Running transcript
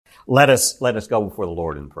Let us go before the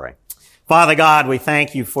Lord and pray. Father God, we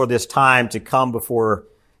thank you for this time to come before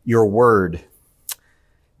your word.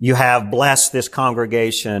 You have blessed this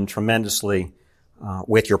congregation tremendously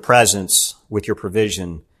with your presence, with your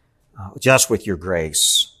provision, just with your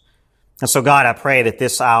grace. And so, God, I pray that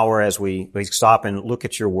this hour as we stop and look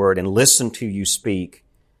at your word and listen to you speak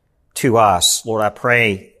to us, Lord, I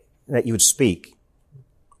pray that you would speak,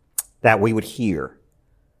 that we would hear,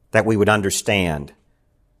 that we would understand,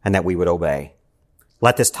 and that we would obey.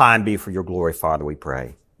 Let this time be for your glory, Father, we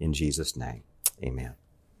pray. In Jesus' name, amen.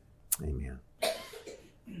 Amen.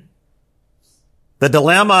 The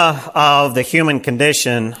dilemma of the human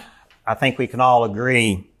condition, I think we can all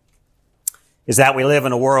agree, is that we live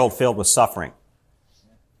in a world filled with suffering.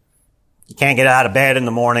 You can't get out of bed in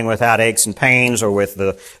the morning without aches and pains or with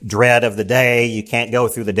the dread of the day. You can't go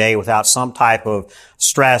through the day without some type of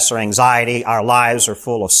stress or anxiety. Our lives are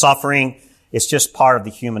full of suffering. It's just part of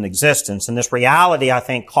the human existence. And this reality, I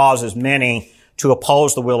think, causes many to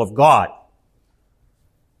oppose the will of God.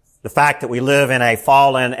 The fact that we live in a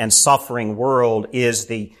fallen and suffering world is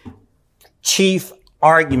the chief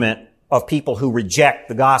argument of people who reject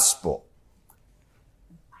the gospel.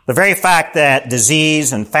 The very fact that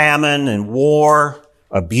disease and famine and war,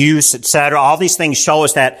 abuse, etc., all these things show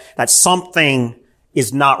us that something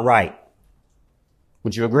is not right.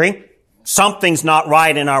 Would you agree? Something's not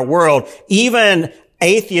right in our world. Even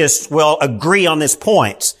atheists will agree on this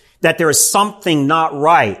point, that there is something not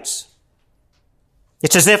right.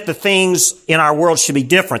 It's as if the things in our world should be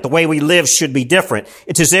different. The way we live should be different.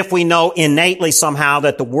 It's as if we know innately somehow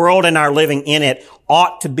that the world and our living in it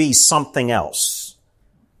ought to be something else.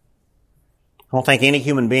 I don't think any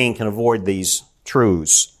human being can avoid these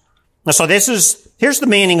truths. And so here's the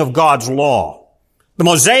meaning of God's law. The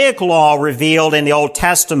Mosaic law revealed in the Old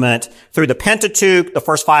Testament through the Pentateuch, the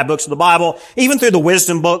first 5 books of the Bible, even through the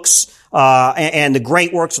wisdom books, and the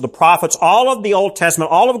great works of the prophets, all of the Old Testament,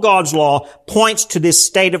 all of God's law points to this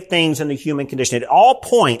state of things in the human condition. It all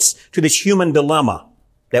points to this human dilemma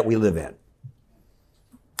that we live in.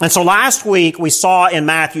 And so last week we saw in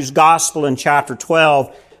Matthew's Gospel in chapter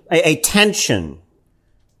 12 a tension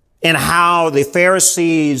in how the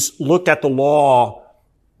Pharisees looked at the law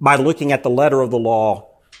by looking at the letter of the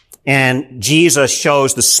law, and Jesus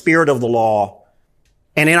shows the spirit of the law.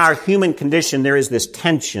 And in our human condition, there is this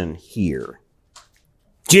tension here.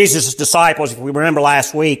 Jesus' disciples, if we remember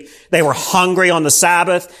last week, they were hungry on the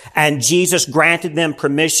Sabbath, and Jesus granted them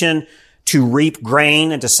permission to reap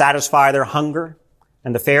grain and to satisfy their hunger.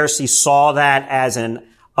 And the Pharisees saw that as an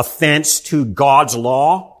offense to God's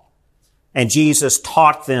law. And Jesus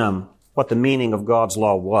taught them what the meaning of God's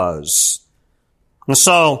law was. And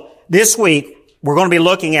so this week, we're going to be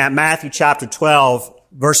looking at Matthew chapter 12,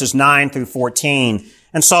 verses 9 through 14.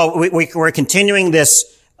 And so we're continuing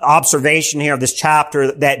this observation here of this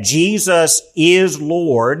chapter that Jesus is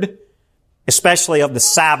Lord, especially of the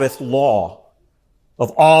Sabbath law,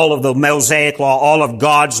 of all of the Mosaic law, all of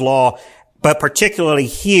God's law, but particularly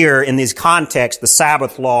here in these contexts, the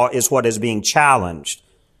Sabbath law is what is being challenged.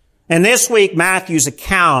 And this week, Matthew's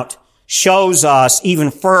account shows us even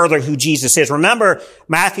further who Jesus is. Remember,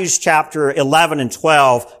 Matthew's chapter 11 and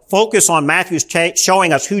 12 focus on Matthew's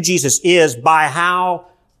showing us who Jesus is by how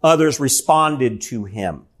others responded to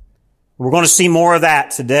him. We're going to see more of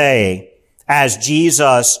that today as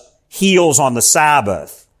Jesus heals on the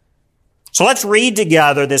Sabbath. So let's read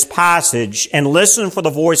together this passage and listen for the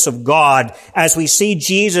voice of God as we see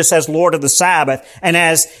Jesus as Lord of the Sabbath and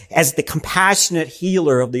as the compassionate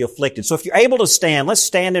healer of the afflicted. So if you're able to stand, let's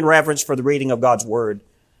stand in reverence for the reading of God's Word.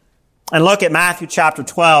 And look at Matthew chapter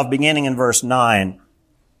 12, beginning in verse 9.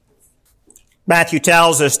 Matthew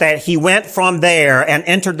tells us that he went from there and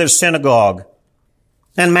entered the synagogue.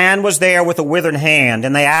 And man was there with a withered hand,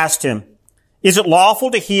 and they asked him, "Is it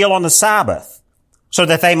lawful to heal on the Sabbath?" So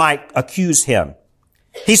that they might accuse him.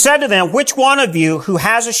 He said to them, "Which one of you who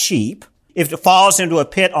has a sheep, if it falls into a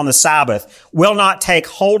pit on the Sabbath, will not take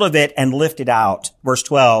hold of it and lift it out?" Verse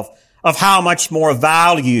 12, "Of how much more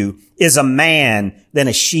value is a man than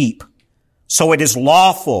a sheep? So it is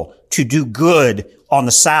lawful to do good on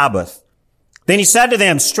the Sabbath." Then he said to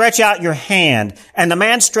them, "Stretch out your hand." And the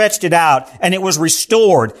man stretched it out, and it was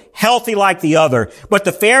restored, healthy like the other. But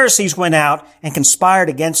the Pharisees went out and conspired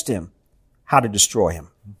against him, how to destroy him.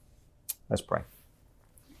 Let's pray.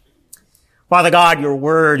 Father God, your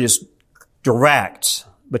word is direct,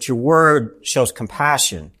 but your word shows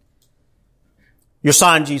compassion. Your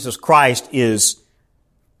Son, Jesus Christ, is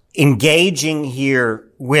engaging here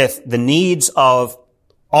with the needs of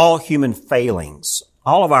all human failings,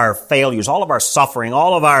 all of our failures, all of our suffering,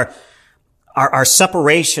 all of our our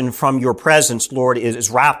separation from your presence, Lord, is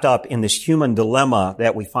wrapped up in this human dilemma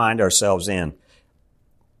that we find ourselves in.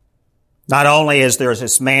 Not only is there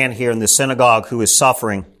this man here in the synagogue who is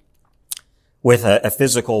suffering with a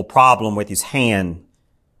physical problem with his hand,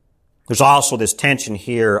 there's also this tension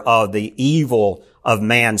here of the evil of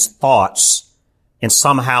man's thoughts and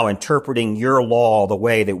somehow interpreting your law the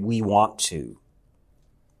way that we want to.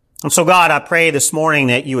 And so, God, I pray this morning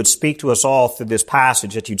that you would speak to us all through this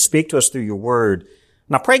passage, that you'd speak to us through your word.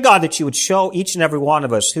 And I pray, God, that you would show each and every one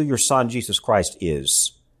of us who your Son, Jesus Christ,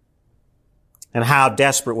 is and how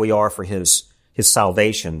desperate we are for his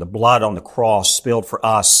salvation. The blood on the cross spilled for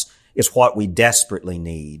us is what we desperately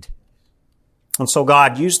need. And so,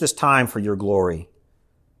 God, use this time for your glory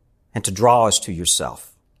and to draw us to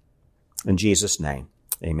yourself. In Jesus' name,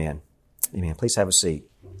 amen. Amen. Please have a seat.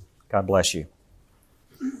 God bless you.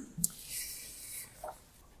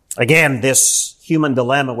 Again, this human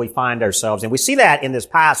dilemma we find ourselves in. We see that in this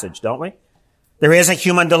passage, don't we? There is a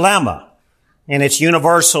human dilemma, and it's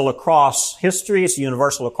universal across history. It's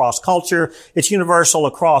universal across culture. It's universal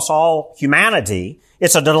across all humanity.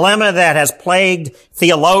 It's a dilemma that has plagued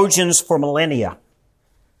theologians for millennia.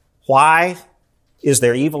 Why is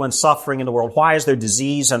there evil and suffering in the world? Why is there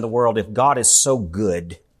disease in the world if God is so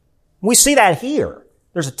good? We see that here.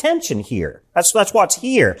 There's a tension here. That's what's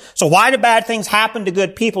here. So why do bad things happen to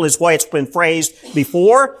good people is the way it's been phrased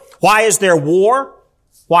before. Why is there war?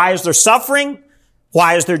 Why is there suffering?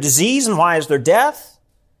 Why is there disease and why is there death?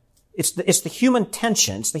 It's the human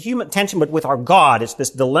tension. It's the human tension, but with our God. It's this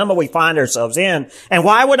dilemma we find ourselves in. And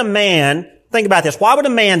why would a man, think about this, why would a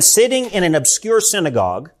man sitting in an obscure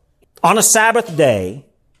synagogue on a Sabbath day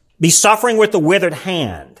be suffering with a withered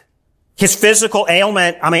hand? His physical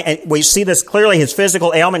ailment, we see this clearly, his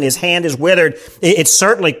physical ailment, his hand is withered. It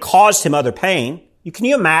certainly caused him other pain. Can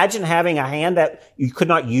you imagine having a hand that you could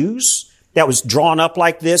not use, that was drawn up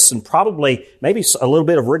like this, and probably maybe a little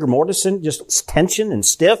bit of rigor mortis, just tension and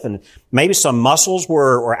stiff, and maybe some muscles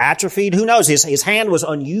were atrophied? Who knows? His hand was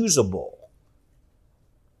unusable.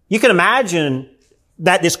 You can imagine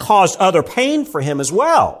that this caused other pain for him as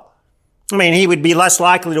well. He would be less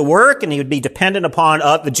likely to work, and he would be dependent upon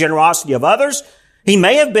the generosity of others. He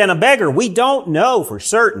may have been a beggar. We don't know for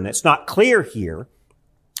certain. It's not clear here.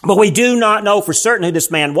 But we do not know for certain who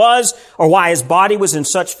this man was or why his body was in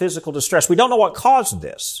such physical distress. We don't know what caused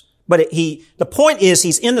this. But the point is,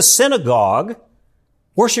 he's in the synagogue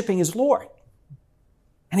worshiping his Lord.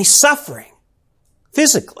 And he's suffering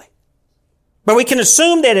physically. But we can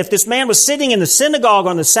assume that if this man was sitting in the synagogue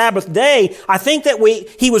on the Sabbath day, I think that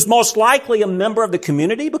he was most likely a member of the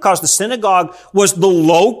community, because the synagogue was the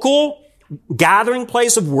local gathering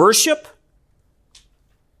place of worship.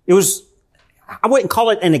 It was, I wouldn't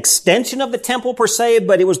call it an extension of the temple per se,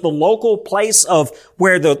 but it was the local place of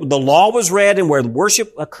where the law was read and where the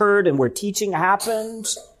worship occurred and where teaching happened.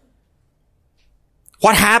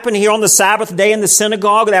 What happened here on the Sabbath day in the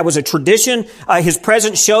synagogue? That was a tradition. His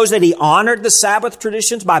presence shows that he honored the Sabbath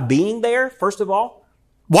traditions by being there, first of all.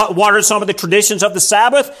 What are some of the traditions of the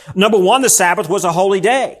Sabbath? Number one, the Sabbath was a holy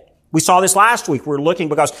day. We saw this last week. We're looking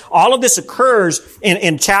because all of this occurs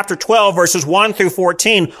in chapter 12, verses 1 through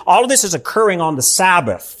 14. All of this is occurring on the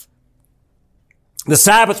Sabbath. The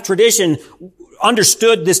Sabbath tradition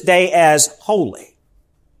understood this day as holy.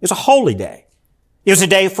 It was a holy day. It was a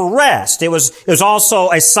day for rest. It was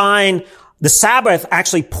also a sign. The Sabbath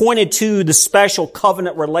actually pointed to the special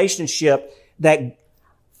covenant relationship that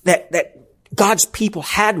God's people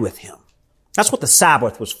had with him. That's what the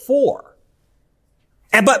Sabbath was for.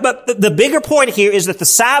 But the bigger point here is that the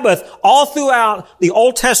Sabbath, all throughout the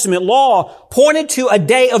Old Testament law, pointed to a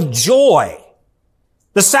day of joy.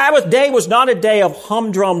 The Sabbath day was not a day of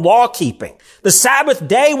humdrum law keeping. The Sabbath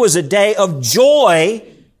day was a day of joy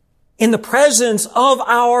in the presence of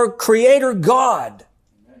our Creator God.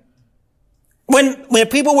 When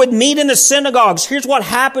people would meet in the synagogues, here's what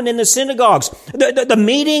happened in the synagogues. The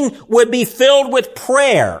meeting would be filled with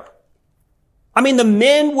prayer. The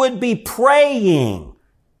men would be praying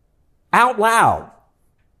out loud,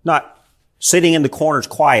 not sitting in the corners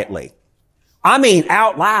quietly.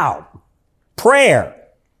 Out loud. Prayer.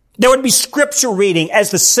 There would be scripture reading as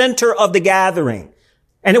the center of the gathering.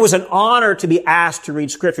 And it was an honor to be asked to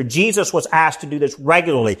read Scripture. Jesus was asked to do this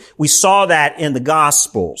regularly. We saw that in the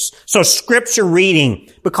Gospels. So Scripture reading,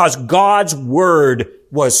 because God's Word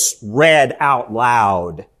was read out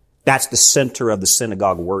loud. That's the center of the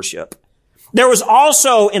synagogue worship. There was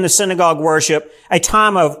also in the synagogue worship a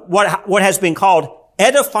time of what has been called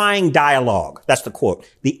edifying dialogue. That's the quote.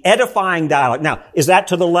 The edifying dialogue. Now, is that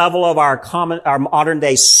to the level of our modern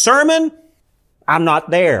day sermon? I'm not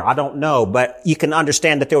there. I don't know. But you can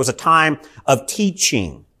understand that there was a time of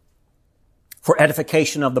teaching for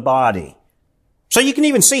edification of the body. So you can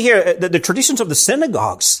even see here the traditions of the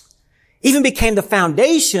synagogues even became the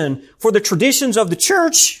foundation for the traditions of the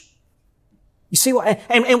church. You see what,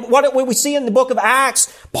 and what we see in the book of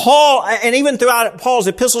Acts, Paul, and even throughout Paul's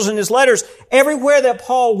epistles and his letters, everywhere that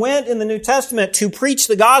Paul went in the New Testament to preach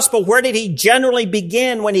the gospel, where did he generally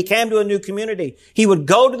begin when he came to a new community? He would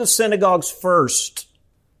go to the synagogues first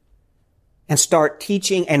and start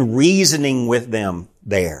teaching and reasoning with them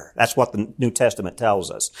there. That's what the New Testament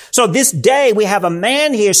tells us. So this day we have a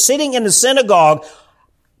man here sitting in the synagogue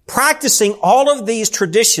practicing all of these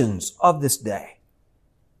traditions of this day.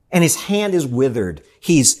 And his hand is withered.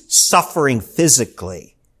 He's suffering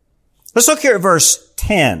physically. Let's look here at verse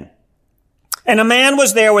 10. And a man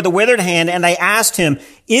was there with a withered hand, and they asked him,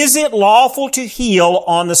 is it lawful to heal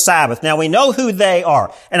on the Sabbath? Now we know who they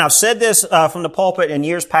are. And I've said this from the pulpit in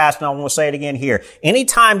years past, and I want to say it again here.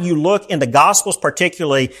 Anytime you look in the Gospels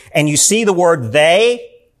particularly, and you see the word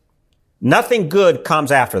they, nothing good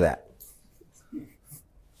comes after that.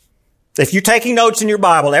 If you're taking notes in your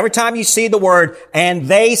Bible, every time you see the word, and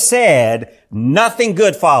they said, nothing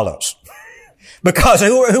good follows. Because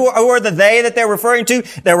who are the they that they're referring to?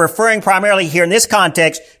 They're referring primarily here in this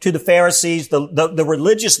context to the Pharisees, the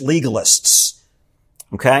religious legalists.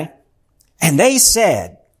 Okay? And they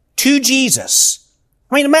said to Jesus,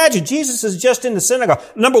 I mean, imagine Jesus is just in the synagogue.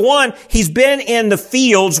 Number one, he's been in the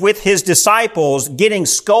fields with his disciples getting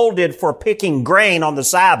scolded for picking grain on the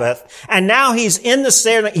Sabbath. And now he's in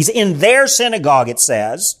their synagogue, it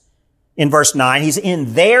says. In verse 9, he's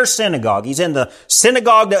in their synagogue. He's in the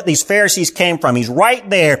synagogue that these Pharisees came from. He's right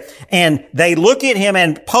there. And they look at him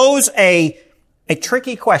and pose a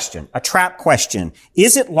tricky question, a trap question.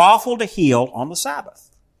 Is it lawful to heal on the Sabbath?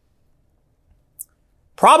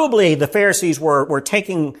 Probably the Pharisees were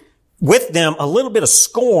taking with them a little bit of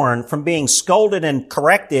scorn from being scolded and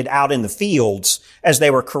corrected out in the fields as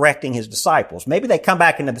they were correcting his disciples. Maybe they come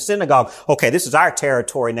back into the synagogue. Okay, this is our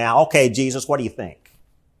territory now. Okay, Jesus, what do you think?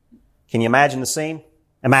 Can you imagine the scene?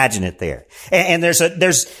 Imagine it there. And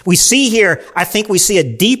we see here, I think we see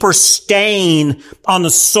a deeper stain on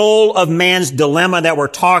the soul of man's dilemma that we're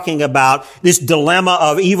talking about. This dilemma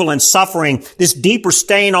of evil and suffering. This deeper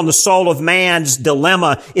stain on the soul of man's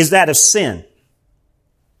dilemma is that of sin.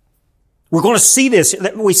 We're going to see this.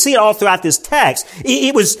 We see it all throughout this text.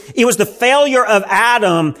 It was the failure of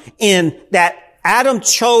Adam in that Adam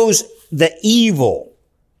chose the evil.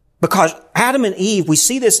 Because Adam and Eve, we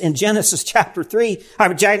see this in Genesis chapter 1.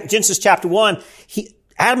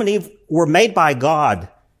 Adam and Eve were made by God,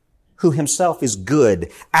 who himself is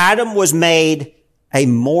good. Adam was made a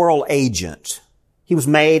moral agent. He was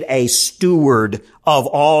made a steward of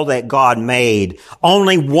all that God made.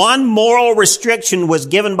 Only one moral restriction was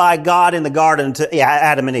given by God in the garden to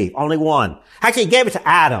Adam and Eve. Only one. Actually, he gave it to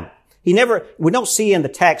Adam. We don't see in the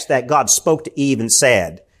text that God spoke to Eve and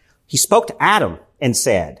said. He spoke to Adam and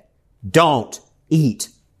said, don't eat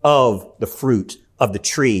of the fruit of the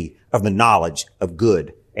tree of the knowledge of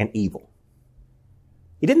good and evil.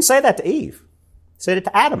 He didn't say that to Eve. He said it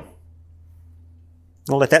to Adam.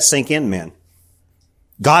 Don't let that sink in, men.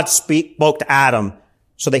 God spoke to Adam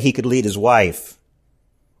so that he could lead his wife.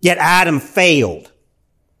 Yet Adam failed.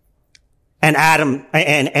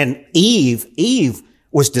 And Eve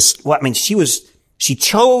was she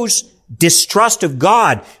chose distrust of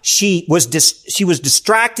God. She was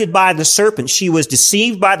distracted by the serpent. She was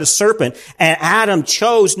deceived by the serpent, and Adam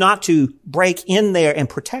chose not to break in there and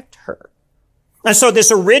protect her. And so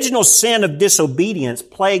this original sin of disobedience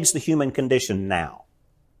plagues the human condition now.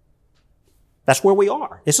 That's where we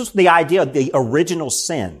are. This is the idea of the original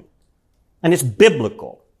sin. And it's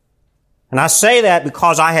biblical. And I say that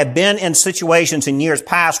because I have been in situations in years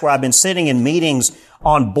past where I've been sitting in meetings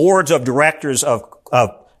on boards of directors of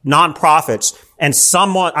nonprofits, and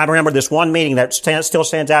I remember this one meeting that still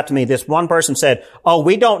stands out to me. This one person said, "Oh,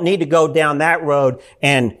 we don't need to go down that road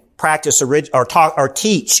and practice or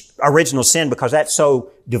teach original sin because that's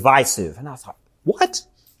so divisive." And I thought, what?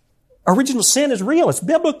 Original sin is real. It's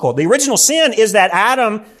biblical. The original sin is that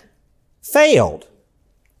Adam failed.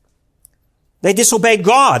 They disobeyed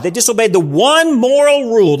God. They disobeyed the one moral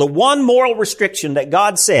rule, the one moral restriction that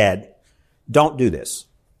God said, don't do this.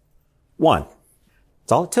 One.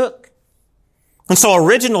 That's all it took. And so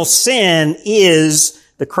original sin is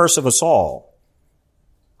the curse of us all.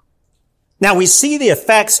 Now we see the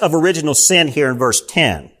effects of original sin here in verse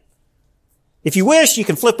 10. If you wish, you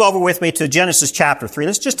can flip over with me to Genesis chapter 3.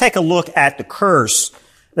 Let's just take a look at the curse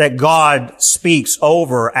that God speaks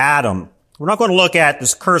over Adam We're not going to look at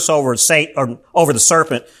this curse over Satan, or over the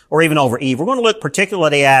serpent, or even over Eve. We're going to look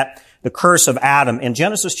particularly at the curse of Adam in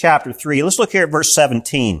Genesis chapter 3. Let's look here at verse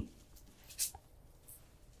 17.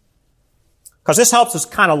 Because this helps us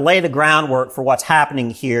kind of lay the groundwork for what's happening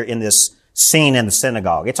here in this scene in the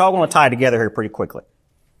synagogue. It's all going to tie together here pretty quickly.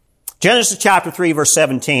 Genesis chapter 3, verse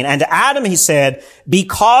 17. And to Adam he said,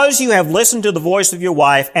 because you have listened to the voice of your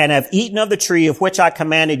wife and have eaten of the tree of which I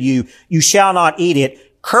commanded you, you shall not eat it.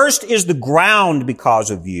 Cursed is the ground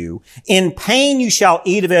because of you. In pain you shall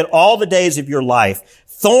eat of it all the days of your life.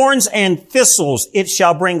 Thorns and thistles it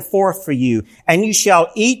shall bring forth for you, and you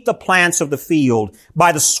shall eat the plants of the field.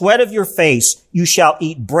 By the sweat of your face you shall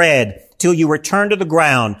eat bread till you return to the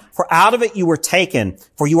ground. For out of it you were taken,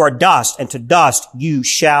 for you are dust, and to dust you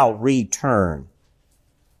shall return.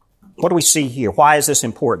 What do we see here? Why is this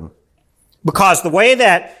important? Because the way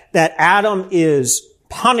that Adam is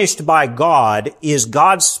punished by God is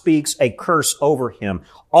God speaks a curse over him.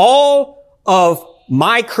 All of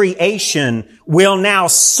my creation will now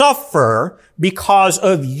suffer because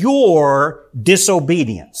of your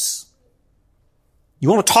disobedience. You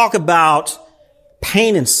want to talk about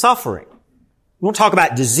pain and suffering. You want to talk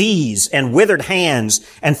about disease and withered hands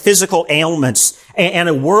and physical ailments and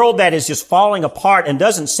a world that is just falling apart and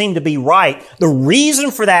doesn't seem to be right. The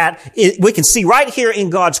reason for that is, we can see right here in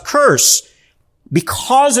God's curse.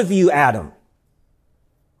 Because of you, Adam,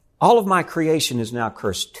 all of my creation is now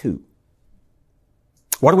cursed too.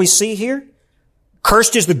 What do we see here?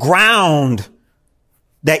 Cursed is the ground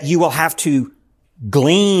that you will have to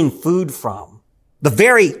glean food from. The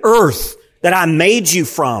very earth that I made you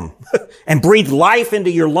from and breathed life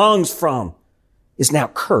into your lungs from is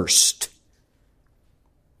now cursed.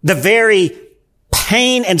 The very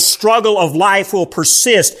pain and struggle of life will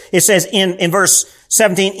persist. It says in verse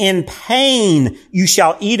 17, in pain you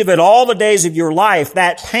shall eat of it all the days of your life.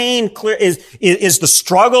 That pain is the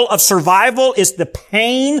struggle of survival. It's the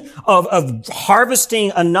pain of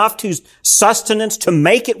harvesting enough to sustenance to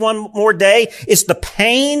make it one more day. It's the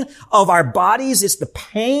pain of our bodies. It's the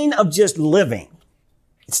pain of just living.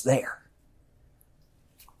 It's there.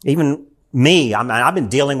 Even me, I've been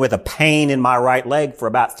dealing with a pain in my right leg for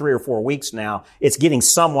about 3 or 4 weeks now. It's getting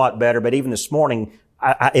somewhat better, but even this morning,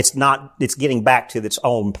 it's getting back to its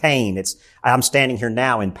own pain. I'm standing here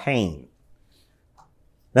now in pain.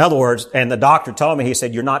 In other words, and the doctor told me, he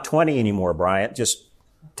said, you're not 20 anymore, Bryant. Just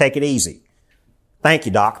take it easy. Thank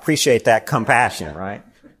you, Doc. Appreciate that compassion, right?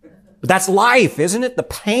 But that's life, isn't it? The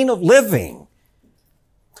pain of living.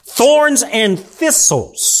 Thorns and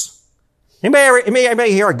thistles.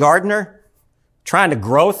 Anybody here a gardener? Trying to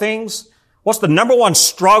grow things? What's the number one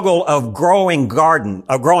struggle of growing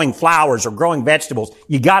flowers or growing vegetables?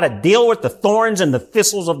 You gotta deal with the thorns and the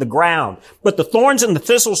thistles of the ground. But the thorns and the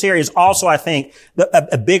thistles here is also, I think,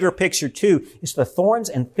 a bigger picture too. It's the thorns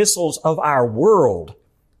and thistles of our world,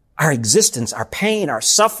 our existence, our pain, our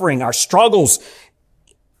suffering, our struggles,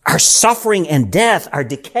 our suffering and death, our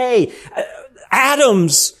decay.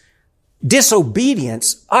 Adam's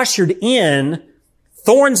disobedience ushered in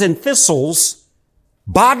thorns and thistles,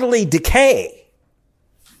 bodily decay.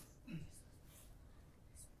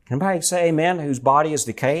 Anybody say amen whose body is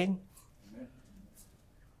decaying?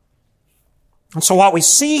 And so what we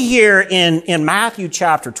see here in Matthew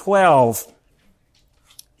chapter 12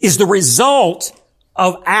 is the result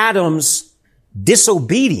of Adam's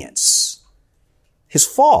disobedience, his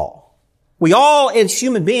fall. We all, as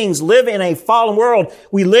human beings, live in a fallen world.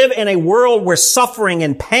 We live in a world where suffering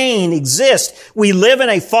and pain exist. We live in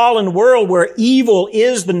a fallen world where evil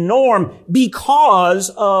is the norm because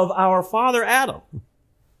of our father Adam.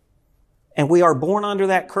 And we are born under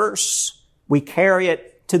that curse. We carry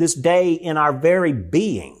it to this day in our very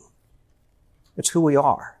being. It's who we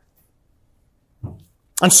are.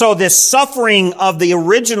 And so this suffering of the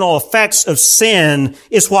original effects of sin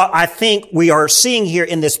is what I think we are seeing here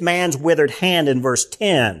in this man's withered hand in verse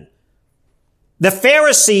 10. The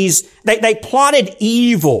Pharisees, they plotted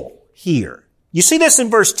evil here. You see this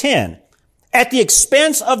in verse 10. At the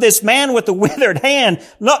expense of this man with the withered hand,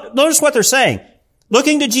 notice what they're saying.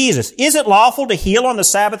 Looking to Jesus, is it lawful to heal on the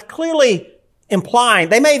Sabbath? Clearly implying,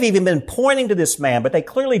 they may have even been pointing to this man, but they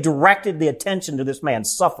clearly directed the attention to this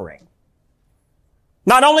man's suffering.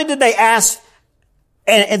 Not only did they ask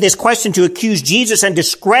and this question to accuse Jesus and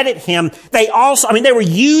discredit him, they were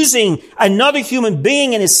using another human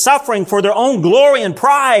being and his suffering for their own glory and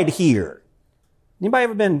pride here. Anybody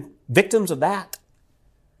ever been victims of that?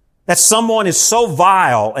 That someone is so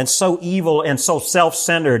vile and so evil and so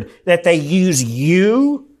self-centered that they use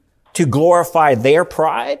you to glorify their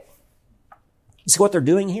pride? You see what they're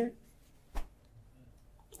doing here?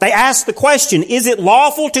 They asked the question, is it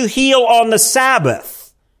lawful to heal on the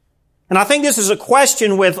Sabbath? And I think this is a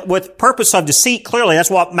question with purpose of deceit, clearly. That's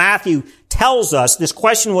what Matthew tells us. This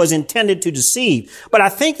question was intended to deceive. But I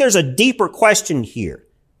think there's a deeper question here.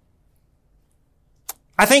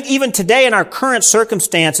 I think even today in our current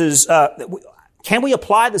circumstances, can we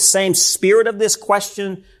apply the same spirit of this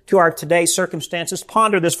question to our today's circumstances?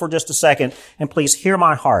 Ponder this for just a second, and please hear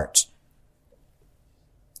my heart.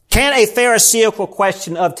 Can a Pharisaical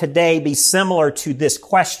question of today be similar to this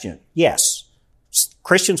question? Yes.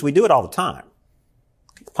 Christians, we do it all the time.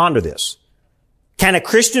 Ponder this. Can a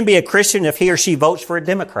Christian be a Christian if he or she votes for a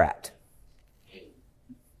Democrat?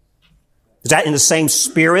 Is that in the same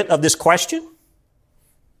spirit of this question?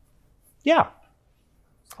 Yeah.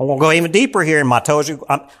 I'm going to go even deeper here in my toes.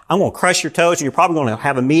 I'm going to crush your toes, and you're probably going to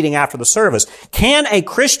have a meeting after the service. Can a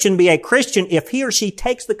Christian be a Christian if he or she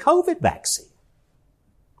takes the COVID vaccine?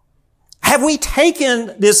 Have we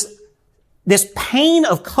taken this pain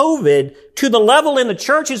of COVID to the level in the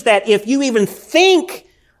churches that if you even think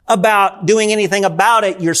about doing anything about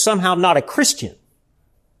it, you're somehow not a Christian?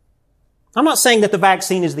 I'm not saying that the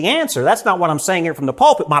vaccine is the answer. That's not what I'm saying here from the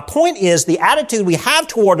pulpit. My point is the attitude we have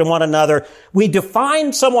toward one another. We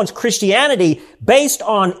define someone's Christianity based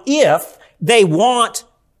on if they want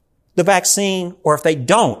the vaccine or if they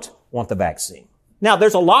don't want the vaccine. Now,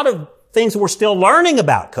 there's a lot of things that we're still learning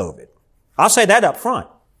about COVID. I'll say that up front.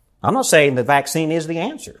 I'm not saying the vaccine is the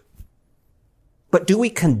answer. But do we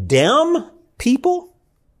condemn people?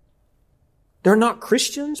 They're not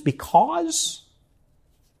Christians because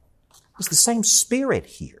it's the same spirit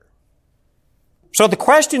here. So the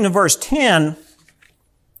question in verse 10,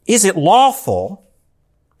 is it lawful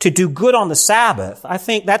to do good on the Sabbath? I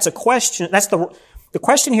think that's a question. That's the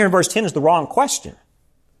question here in verse 10 is the wrong question.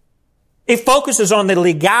 It focuses on the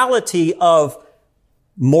legality of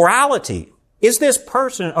morality. Is this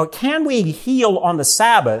person, or can we heal on the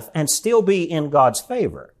Sabbath and still be in God's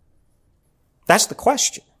favor? That's the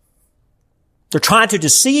question. They're trying to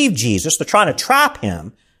deceive Jesus. They're trying to trap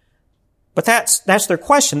him. But that's their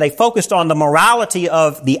question. They focused on the morality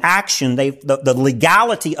of the action, the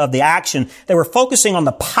legality of the action. They were focusing on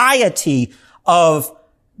the piety of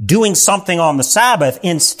doing something on the Sabbath.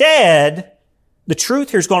 Instead, the truth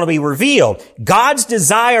here is going to be revealed. God's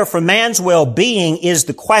desire for man's well-being is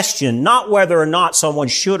the question, not whether or not someone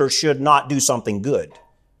should or should not do something good.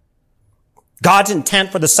 God's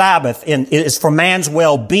intent for the Sabbath is for man's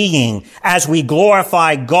well-being as we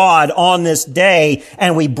glorify God on this day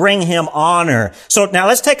and we bring him honor. So now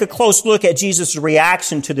let's take a close look at Jesus'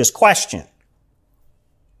 reaction to this question.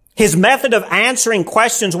 His method of answering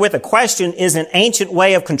questions with a question is an ancient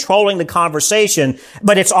way of controlling the conversation,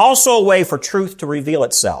 but it's also a way for truth to reveal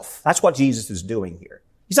itself. That's what Jesus is doing here.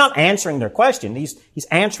 He's not answering their question. He's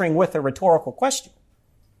answering with a rhetorical question.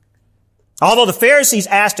 Although the Pharisees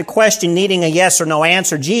asked a question needing a yes or no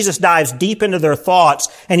answer, Jesus dives deep into their thoughts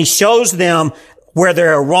and he shows them where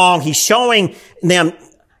they're wrong. He's showing them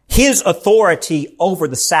his authority over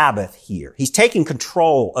the Sabbath here. He's taking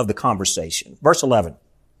control of the conversation. Verse 11.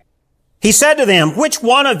 He said to them, which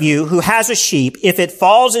one of you who has a sheep, if it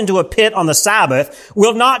falls into a pit on the Sabbath,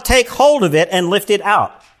 will not take hold of it and lift it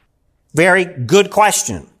out? Very good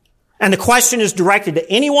question. And the question is directed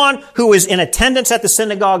to anyone who was in attendance at the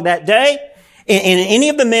synagogue that day. And any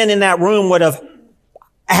of the men in that room would have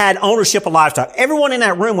had ownership of livestock. Everyone in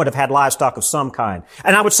that room would have had livestock of some kind.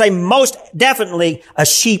 And I would say most definitely a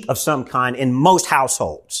sheep of some kind in most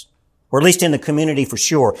households, or at least in the community for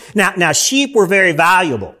sure. Now sheep were very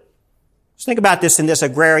valuable. Just think about this in this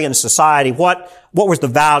agrarian society. What was the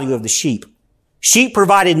value of the sheep? Sheep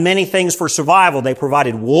provided many things for survival. They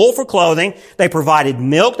provided wool for clothing. They provided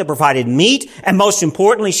milk. They provided meat. And most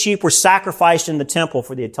importantly, sheep were sacrificed in the temple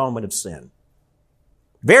for the atonement of sin.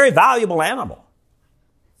 Very valuable animal.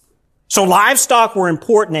 So livestock were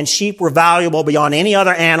important and sheep were valuable beyond any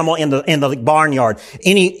other animal in the barnyard.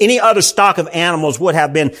 Any other stock of animals would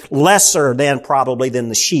have been lesser than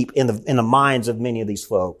the sheep in the minds of many of these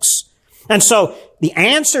folks. And so the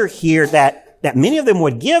answer here that many of them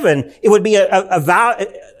would given, it would be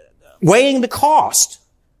weighing the cost.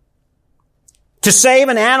 To save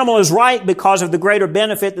an animal is right because of the greater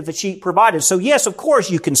benefit that the sheep provided. So yes, of course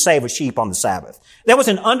you can save a sheep on the Sabbath. That was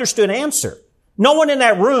an understood answer. No one in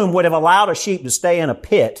that room would have allowed a sheep to stay in a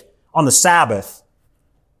pit on the Sabbath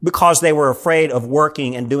because they were afraid of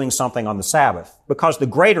working and doing something on the Sabbath. Because the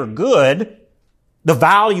greater good, the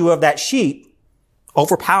value of that sheep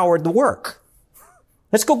overpowered the work.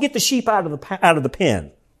 Let's go get the sheep out of the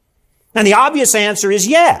pen. And the obvious answer is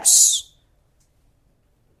yes.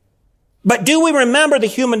 But do we remember the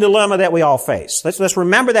human dilemma that we all face? Let's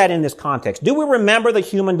remember that in this context. Do we remember the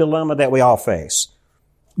human dilemma that we all face?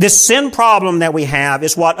 This sin problem that we have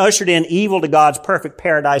is what ushered in evil to God's perfect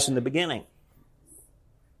paradise in the beginning.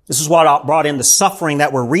 This is what brought in the suffering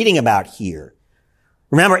that we're reading about here.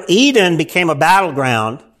 Remember, Eden became a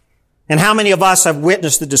battleground, and how many of us have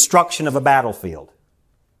witnessed the destruction of a battlefield?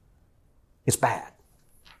 It's bad.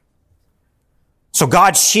 So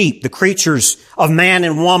God's sheep, the creatures of man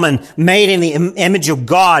and woman, made in the image of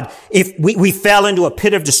God, if we fell into a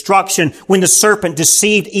pit of destruction when the serpent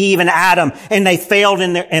deceived Eve and Adam, and they failed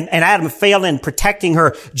and Adam failed in protecting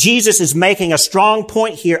her. Jesus is making a strong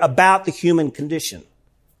point here about the human condition.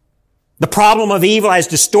 The problem of evil has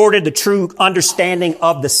distorted the true understanding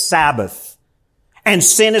of the Sabbath. And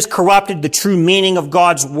sin has corrupted the true meaning of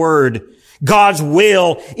God's word. God's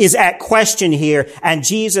will is at question here. And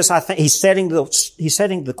Jesus, I think, he's setting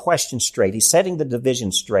the question straight. He's setting the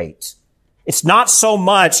division straight. It's not so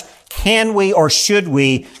much, can we or should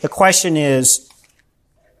we? The question is,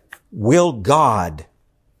 will God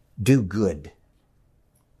do good?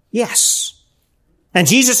 Yes. And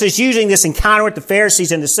Jesus is using this encounter with the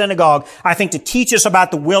Pharisees in the synagogue, I think, to teach us about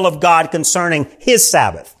the will of God concerning His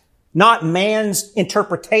Sabbath, not man's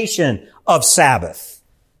interpretation of Sabbath.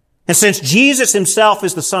 And since Jesus Himself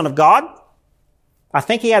is the Son of God, I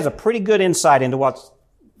think He has a pretty good insight into what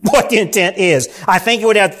the intent is. I think He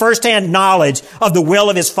would have firsthand knowledge of the will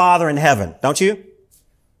of His Father in heaven. Don't you?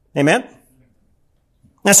 Amen?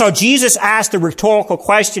 And so Jesus asked a rhetorical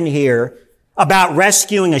question here about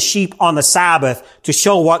rescuing a sheep on the Sabbath to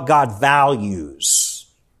show what God values.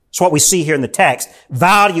 It's what we see here in the text.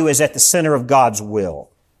 Value is at the center of God's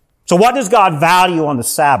will. So what does God value on the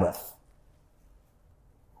Sabbath?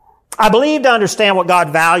 I believe to understand what God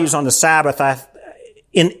values on the Sabbath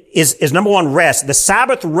is number one, rest. The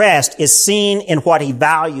Sabbath rest is seen in what He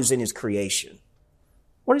values in His creation.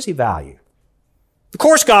 What does He value? Of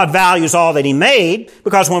course, God values all that He made,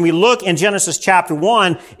 because when we look in Genesis chapter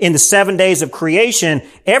 1, in the 7 days of creation,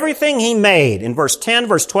 everything He made, in verse 10,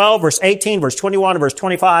 verse 12, verse 18, verse 21, and verse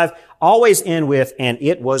 25, always end with, and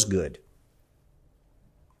it was good.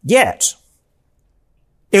 Yet,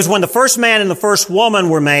 it was when the first man and the first woman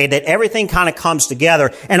were made that everything kind of comes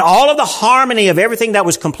together, and all of the harmony of everything that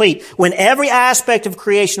was complete, when every aspect of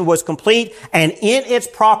creation was complete and in its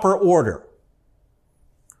proper order,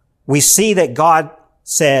 we see that God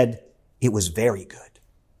said it was very good.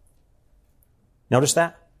 Notice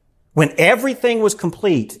that? When everything was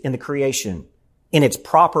complete in the creation, in its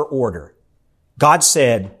proper order, God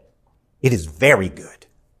said, it is very good.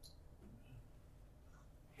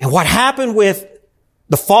 And what happened with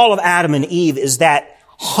the fall of Adam and Eve is that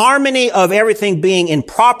harmony of everything being in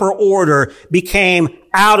proper order became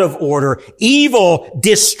out of order. Evil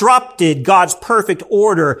disrupted God's perfect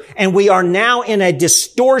order, and we are now in a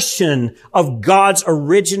distortion of God's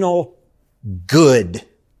original good,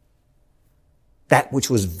 that which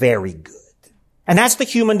was very good. And that's the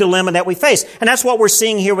human dilemma that we face. And that's what we're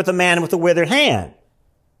seeing here with the man with the withered hand.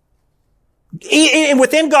 And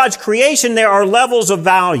within God's creation, there are levels of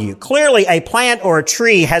value. Clearly, a plant or a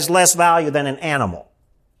tree has less value than an animal,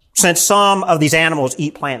 since some of these animals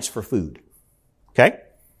eat plants for food. Okay?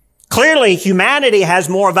 Clearly, humanity has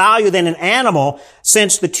more value than an animal,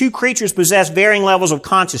 since the two creatures possess varying levels of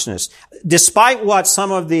consciousness. Despite what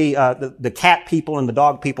some of the cat people and the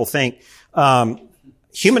dog people think,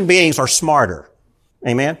 human beings are smarter.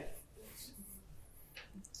 Amen?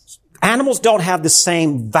 Animals don't have the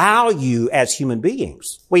same value as human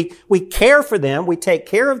beings. We care for them, we take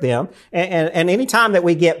care of them, and any time that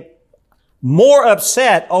we get more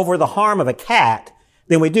upset over the harm of a cat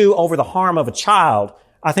than we do over the harm of a child,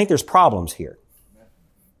 I think there's problems here.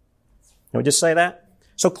 Can we just say that?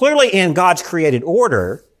 So clearly in God's created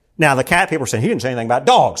order, now the cat people are saying, he didn't say anything about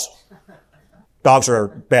dogs. Dogs are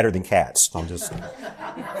better than cats. I'm just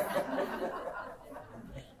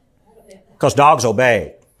because dogs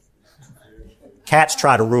obey. Cats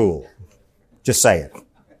try to rule. Just say it.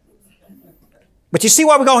 But you see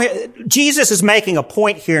why we're going here? Jesus is making a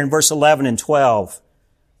point here in verse 11 and 12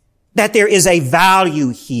 that there is a value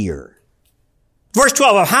here. Verse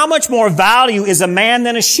 12, how much more value is a man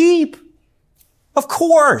than a sheep? Of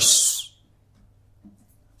course.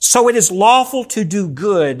 So it is lawful to do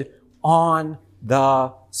good on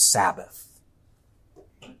the Sabbath.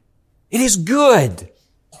 It is good.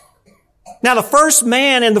 Now, the first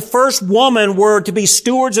man and the first woman were to be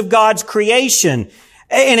stewards of God's creation.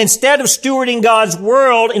 And instead of stewarding God's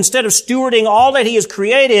world, instead of stewarding all that He has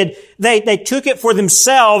created, they took it for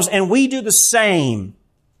themselves, and we do the same.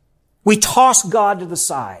 We toss God to the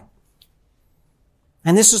side.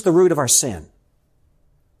 And this is the root of our sin.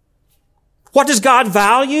 What does God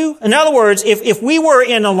value? In other words, if we were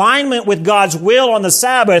in alignment with God's will on the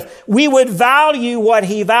Sabbath, we would value what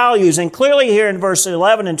He values. And clearly here in verse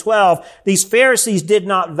 11 and 12, these Pharisees did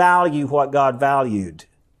not value what God valued.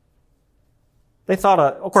 They thought,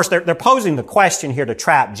 of course, they're posing the question here to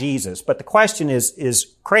trap Jesus, but the question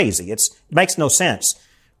is crazy. It makes no sense.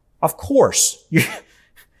 Of course,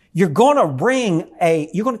 you're going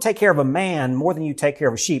to take care of a man more than you take care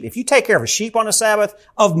of a sheep. If you take care of a sheep on a Sabbath,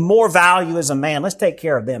 of more value as a man, let's take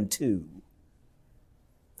care of them too.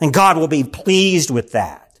 And God will be pleased with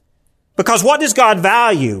that. Because what does God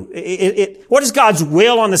value? What is God's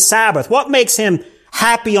will on the Sabbath? What makes Him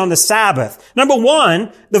happy on the Sabbath? Number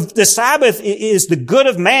one, the Sabbath is the good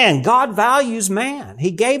of man. God values man.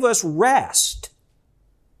 He gave us rest.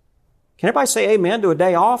 Can everybody say amen to a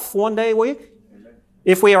day off one day a week?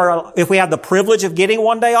 If we have the privilege of getting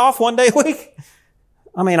one day off one day a week.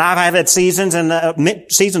 I mean, I've had seasons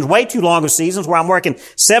and seasons way too long of seasons where I'm working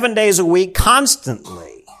 7 days a week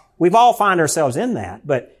constantly. We've all find ourselves in that,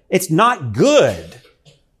 but it's not good.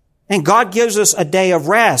 And God gives us a day of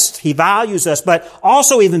rest. He values us. But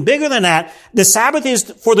also, even bigger than that, the Sabbath is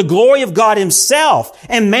for the glory of God Himself.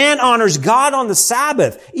 And man honors God on the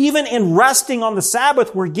Sabbath. Even in resting on the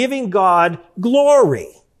Sabbath, we're giving God glory.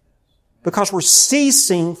 Because we're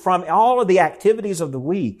ceasing from all of the activities of the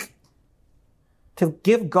week to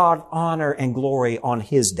give God honor and glory on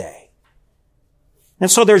His day. And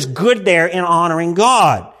so there's good there in honoring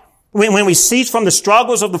God. When we cease from the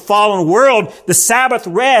struggles of the fallen world, the Sabbath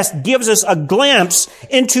rest gives us a glimpse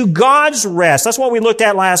into God's rest. That's what we looked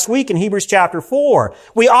at last week in Hebrews chapter 4.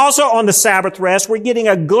 We also, on the Sabbath rest, we're getting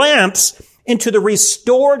a glimpse into the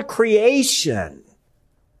restored creation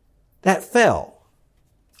that fell.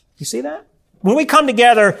 You see that? When we come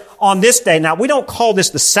together on this day, now we don't call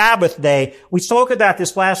this the Sabbath day. We spoke about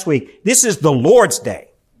this last week. This is the Lord's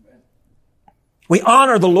day. We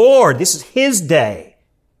honor the Lord. This is His day,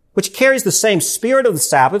 which carries the same spirit of the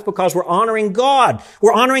Sabbath because we're honoring God.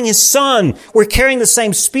 We're honoring His Son. We're carrying the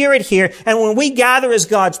same spirit here. And when we gather as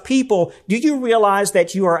God's people, do you realize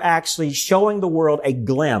that you are actually showing the world a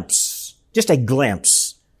glimpse, just a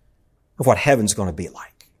glimpse of what heaven's going to be like?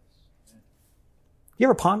 You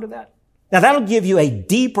ever ponder that? Now that'll give you a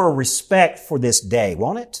deeper respect for this day,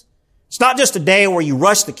 won't it? It's not just a day where you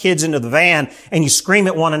rush the kids into the van and you scream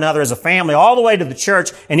at one another as a family all the way to the church.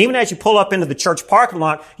 And even as you pull up into the church parking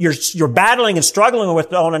lot, you're battling and struggling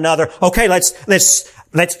with one another. Okay, let's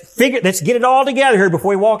get it all together here before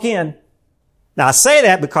we walk in. Now I say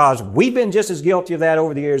that because we've been just as guilty of that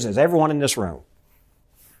over the years as everyone in this room.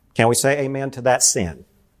 Can we say amen to that sin?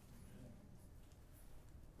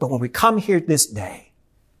 But when we come here this day,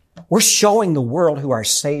 we're showing the world who our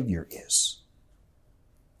Savior is.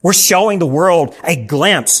 We're showing the world a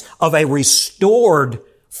glimpse of a restored,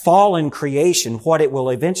 fallen creation, what it will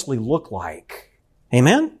eventually look like.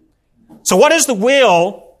 Amen? So what is the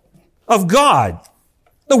will of God?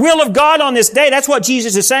 The will of God on this day, that's what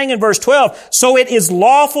Jesus is saying in verse 12. So it is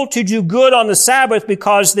lawful to do good on the Sabbath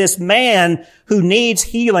because this man who needs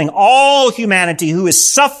healing, all humanity who is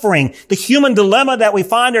suffering, the human dilemma that we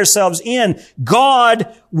find ourselves in,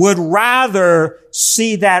 God would rather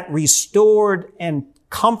see that restored and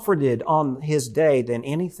comforted on His day than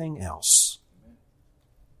anything else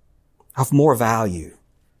of more value.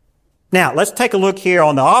 Now, let's take a look here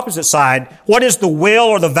on the opposite side. What is the will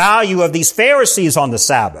or the value of these Pharisees on the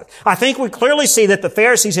Sabbath? I think we clearly see that the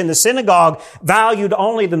Pharisees in the synagogue valued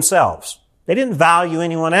only themselves. They didn't value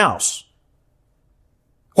anyone else.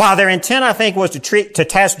 While their intent, I think, was to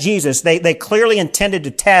test Jesus, they clearly intended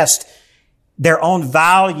to test their own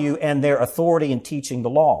value and their authority in teaching the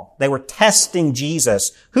law. They were testing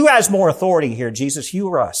Jesus. Who has more authority here, Jesus, you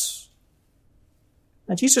or us?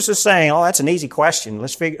 And Jesus is saying, oh, that's an easy question.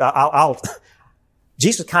 Let's figure,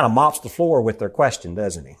 Jesus kind of mops the floor with their question,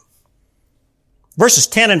 doesn't he? Verses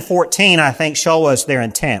 10 and 14, I think, show us their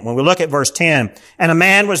intent. When we look at verse 10, and a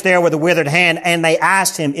man was there with a withered hand, and they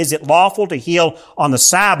asked him, is it lawful to heal on the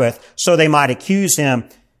Sabbath? So they might accuse him.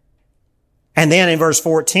 And then in verse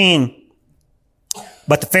 14,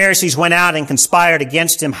 but the Pharisees went out and conspired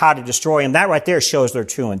against him how to destroy him. That right there shows their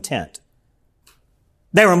true intent.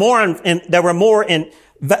 They valued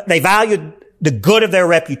the good of their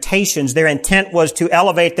reputations. Their intent was to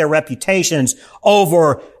elevate their reputations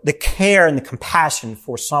over the care and the compassion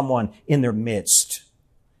for someone in their midst.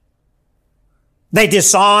 They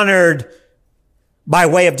dishonored by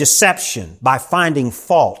way of deception, by finding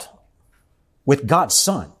fault with God's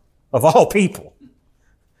Son, of all people.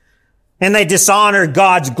 And they dishonored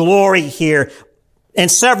God's glory here in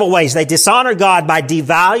several ways. They dishonor God by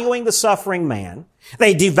devaluing the suffering man.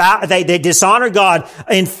 They dishonor God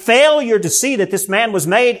in failure to see that this man was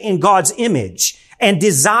made in God's image and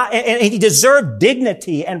he deserved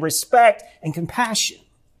dignity and respect and compassion.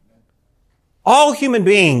 All human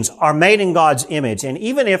beings are made in God's image, and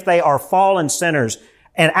even if they are fallen sinners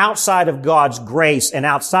and outside of God's grace and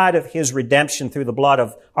outside of His redemption through the blood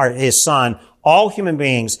of His Son, all human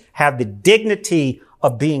beings have the dignity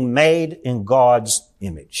of being made in God's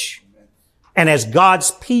image. And as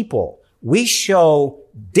God's people, we show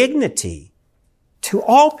dignity to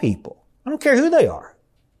all people. I don't care who they are.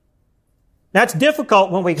 Now, it's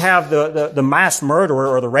difficult when we have the mass murderer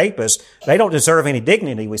or the rapist. They don't deserve any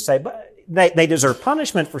dignity, we say, but they deserve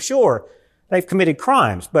punishment for sure. They've committed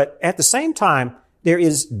crimes. But at the same time, there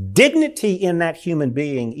is dignity in that human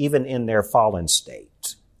being, even in their fallen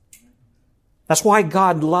state. That's why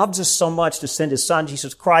God loves us so much to send His Son,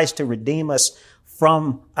 Jesus Christ, to redeem us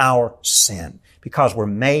from our sin, because we're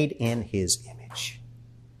made in His image.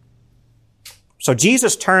 So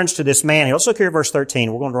Jesus turns to this man. Let's look here at verse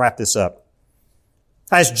 13. We're going to wrap this up.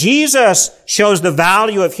 As Jesus shows the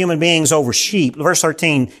value of human beings over sheep, verse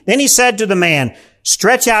 13, then He said to the man,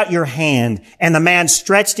 stretch out your hand. And the man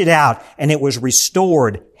stretched it out, and it was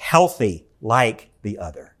restored healthy like the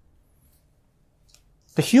other.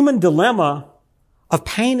 The human dilemma of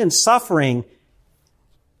pain and suffering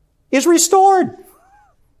is restored.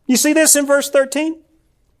 You see this in verse 13?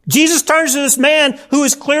 Jesus turns to this man who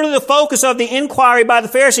is clearly the focus of the inquiry by the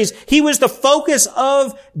Pharisees. He was the focus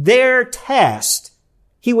of their test.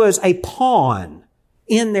 He was a pawn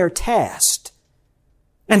in their test.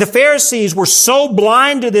 And the Pharisees were so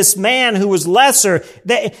blind to this man who was lesser,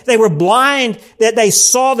 they were blind that they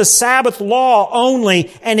saw the Sabbath law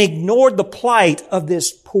only and ignored the plight of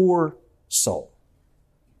this poor soul.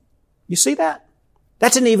 You see that?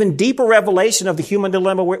 That's an even deeper revelation of the human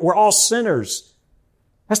dilemma. We're all sinners.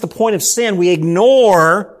 That's the point of sin. We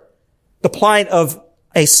ignore the plight of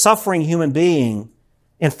a suffering human being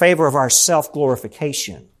in favor of our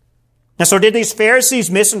self-glorification. Now, so did these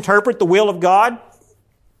Pharisees misinterpret the will of God?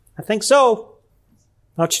 I think so.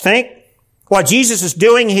 Don't you think? What Jesus is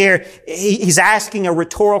doing here, He's asking a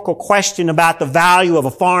rhetorical question about the value of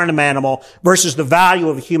a farm animal versus the value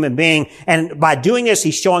of a human being. And by doing this,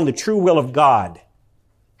 He's showing the true will of God.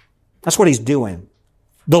 That's what He's doing.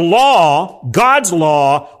 The law, God's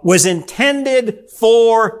law, was intended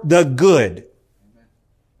for the good,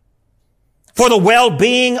 for the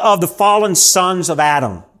well-being of the fallen sons of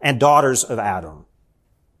Adam and daughters of Adam.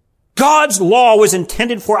 God's law was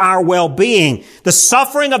intended for our well-being. The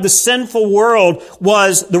suffering of the sinful world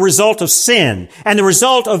was the result of sin, and the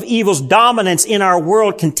result of evil's dominance in our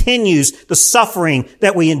world continues the suffering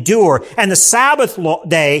that we endure. And the Sabbath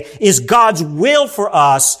day is God's will for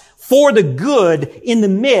us for the good in the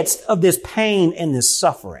midst of this pain and this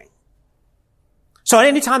suffering. So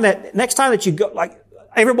next time that you go, like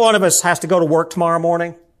every one of us has to go to work tomorrow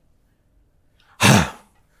morning.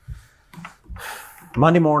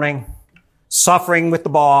 Monday morning, suffering with the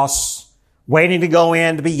boss, waiting to go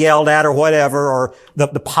in to be yelled at or whatever, or the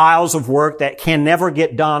piles of work that can never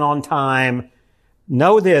get done on time.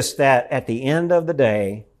 Know this, that at the end of the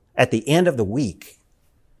day, at the end of the week,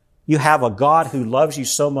 you have a God who loves you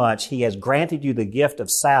so much, He has granted you the gift of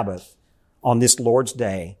Sabbath on this Lord's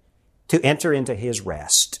day to enter into His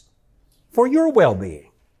rest for your well-being.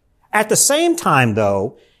 At the same time,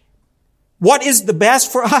 though, what is the best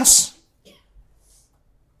for us?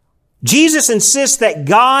 Jesus insists that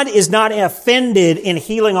God is not offended in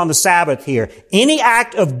healing on the Sabbath here. Any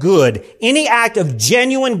act of good, any act of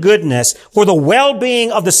genuine goodness for the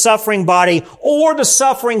well-being of the suffering body or the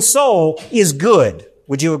suffering soul is good.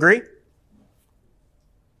 Would you agree?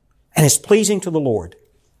 And it's pleasing to the Lord.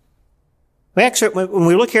 When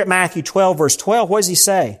we look here at Matthew 12, verse 12, what does He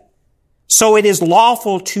say? So it is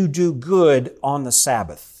lawful to do good on the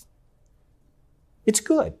Sabbath. It's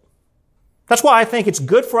good. That's why I think it's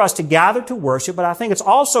good for us to gather to worship, but I think it's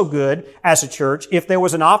also good as a church if there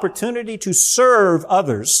was an opportunity to serve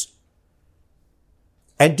others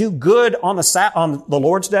and do good on the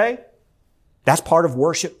Lord's Day. That's part of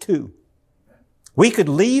worship too. We could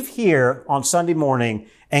leave here on Sunday morning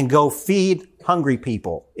and go feed hungry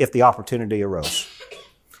people if the opportunity arose.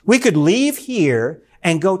 We could leave here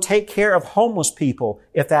and go take care of homeless people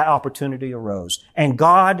if that opportunity arose. And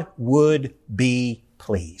God would be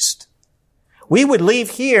pleased. We would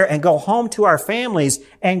leave here and go home to our families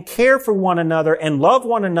and care for one another and love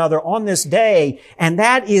one another on this day. And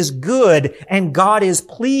that is good. And God is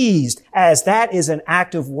pleased as that is an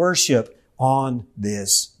act of worship on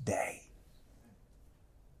this day.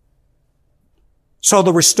 So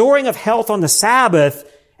the restoring of health on the Sabbath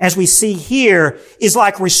as we see here, is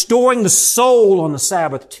like restoring the soul on the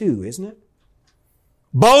Sabbath too, isn't it?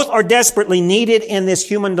 Both are desperately needed in this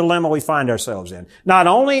human dilemma we find ourselves in. Not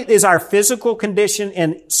only is our physical condition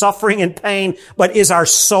in suffering and pain, but is our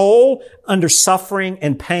soul under suffering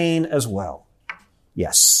and pain as well.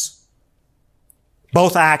 Yes.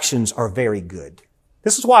 Both actions are very good.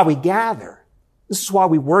 This is why we gather. This is why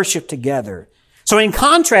we worship together. So in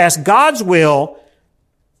contrast, God's will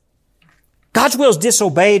is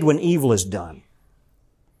disobeyed when evil is done.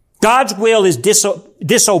 God's will is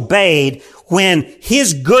disobeyed when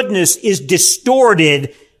His goodness is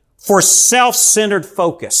distorted for self-centered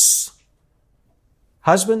focus.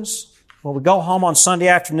 Husbands, when we go home on Sunday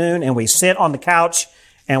afternoon and we sit on the couch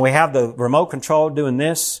and we have the remote control doing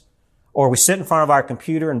this, or we sit in front of our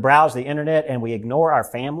computer and browse the internet and we ignore our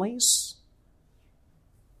families,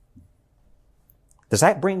 does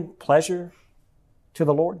that bring pleasure to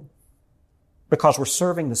the Lord? Because we're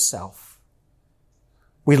serving the self.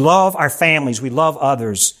 We love our families, we love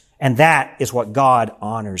others, and that is what God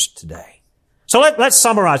honors today. So let's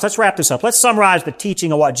summarize, let's wrap this up. Let's summarize the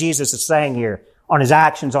teaching of what Jesus is saying here on His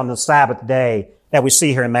actions on the Sabbath day that we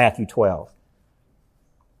see here in Matthew 12.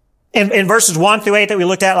 In verses 1 through 8 that we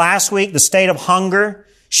looked at last week, the state of hunger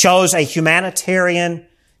shows a humanitarian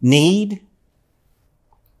need.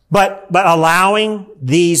 But allowing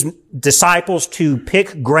these disciples to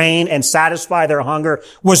pick grain and satisfy their hunger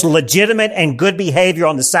was legitimate and good behavior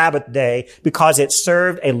on the Sabbath day because it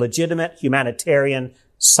served a legitimate humanitarian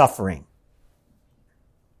suffering.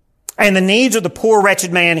 And the needs of the poor,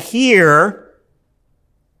 wretched man here,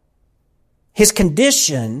 his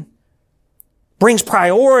condition brings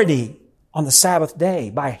priority on the Sabbath day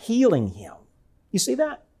by healing him. You see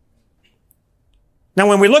that? Now,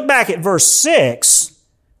 when we look back at verse 6,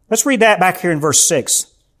 let's read that back here in verse 6.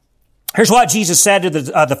 Here's what Jesus said to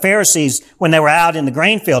the Pharisees when they were out in the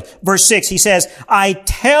grain field. Verse 6, He says, I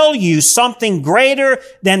tell you something greater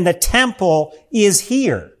than the temple is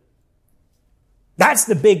here. That's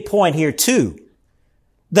the big point here too.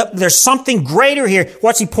 There's something greater here.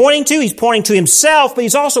 What's He pointing to? He's pointing to Himself, but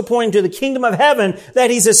He's also pointing to the kingdom of heaven that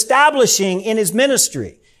He's establishing in His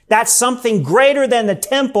ministry. That something greater than the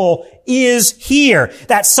temple is here.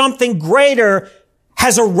 That something greater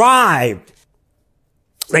has arrived.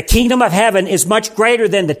 The kingdom of heaven is much greater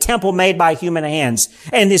than the temple made by human hands.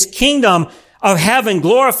 And this kingdom of heaven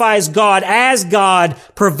glorifies God as God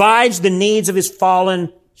provides the needs of His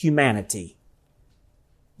fallen humanity.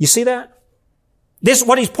 You see that? This,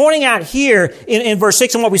 what He's pointing out here in verse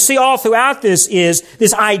 6, and what we see all throughout this is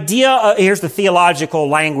this idea of, here's the theological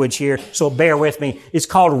language here, so bear with me. It's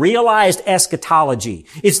called realized eschatology.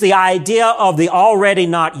 It's the idea of the already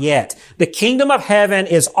not yet. The kingdom of heaven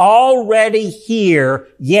is already here,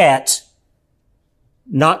 yet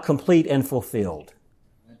not complete and fulfilled.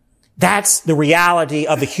 That's the reality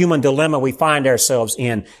of the human dilemma we find ourselves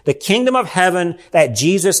in. The kingdom of heaven that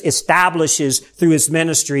Jesus establishes through His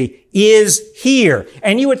ministry is here.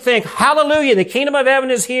 And you would think, hallelujah, the kingdom of heaven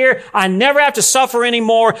is here. I never have to suffer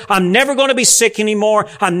anymore. I'm never going to be sick anymore.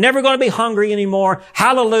 I'm never going to be hungry anymore.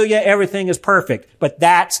 Hallelujah, everything is perfect. But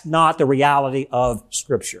that's not the reality of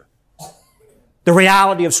Scripture. The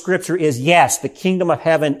reality of Scripture is, yes, the kingdom of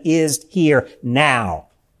heaven is here now.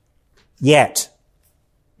 Yet,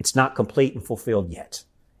 it's not complete and fulfilled yet.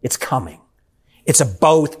 It's coming. It's a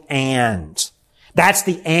both and. That's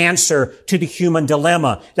the answer to the human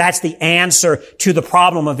dilemma. That's the answer to the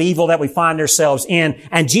problem of evil that we find ourselves in.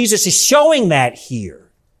 And Jesus is showing that here.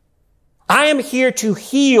 I am here to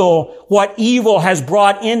heal what evil has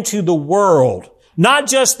brought into the world. Not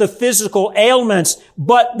just the physical ailments,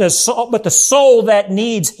 but the soul that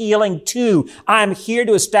needs healing too. I am here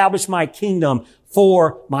to establish my kingdom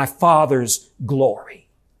for my Father's glory.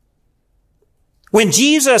 When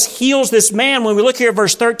Jesus heals this man, when we look here at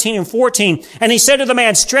verse 13 and 14, and He said to the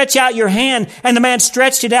man, stretch out your hand, and the man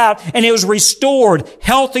stretched it out, and it was restored,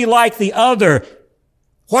 healthy like the other.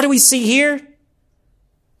 What do we see here?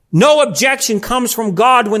 No objection comes from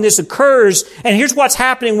God when this occurs, and here's what's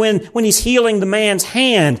happening when He's healing the man's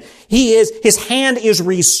hand. His hand is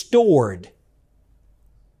restored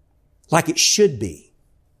like it should be.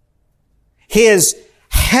 His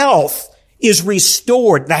health is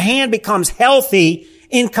restored. The hand becomes healthy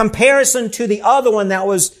in comparison to the other one that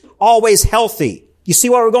was always healthy. You see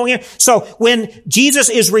where we're going here? So when Jesus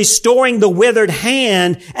is restoring the withered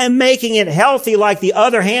hand and making it healthy like the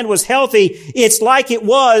other hand was healthy, it's like it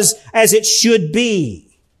was as it should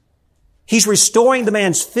be. He's restoring the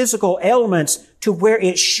man's physical ailments to where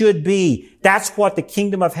it should be. That's what the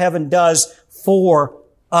kingdom of heaven does for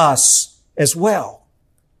us as well.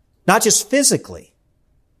 Not just physically,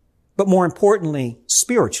 but more importantly,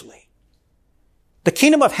 spiritually. The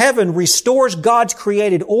kingdom of heaven restores God's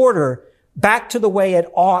created order back to the way it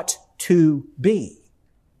ought to be.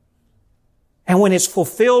 And when it's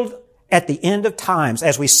fulfilled at the end of times,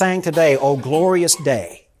 as we sang today, oh glorious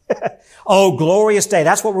day. Oh glorious day.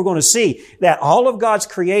 That's what we're going to see. That all of God's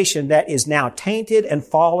creation that is now tainted and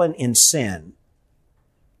fallen in sin,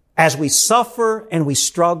 as we suffer and we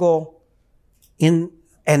struggle in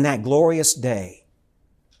that glorious day,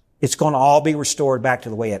 it's going to all be restored back to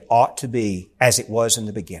the way it ought to be as it was in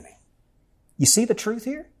the beginning. You see the truth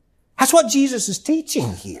here? That's what Jesus is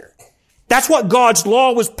teaching here. That's what God's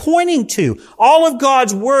law was pointing to. All of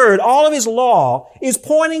God's word, all of His law is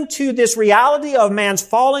pointing to this reality of man's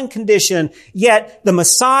fallen condition, yet the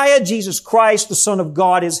Messiah, Jesus Christ, the Son of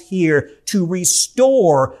God, is here to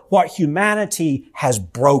restore what humanity has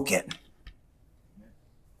broken.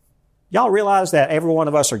 Y'all realize that every one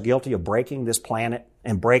of us are guilty of breaking this planet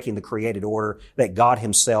and breaking the created order that God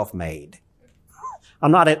Himself made.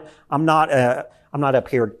 I'm not up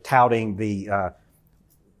here touting the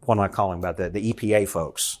what am I calling about the EPA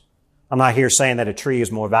folks. I'm not here saying that a tree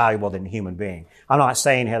is more valuable than a human being. I'm not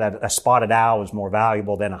saying here that a spotted owl is more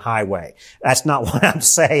valuable than a highway. That's not what I'm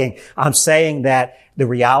saying. I'm saying that the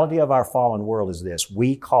reality of our fallen world is this: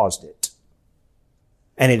 we caused it.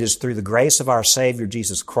 And it is through the grace of our Savior,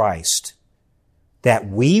 Jesus Christ, that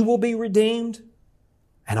we will be redeemed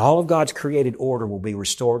and all of God's created order will be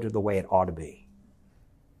restored to the way it ought to be.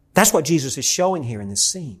 That's what Jesus is showing here in this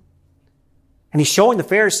scene. And He's showing the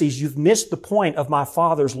Pharisees, you've missed the point of my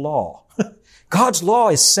Father's law. God's law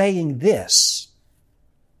is saying this.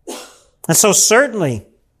 And so certainly,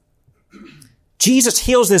 Jesus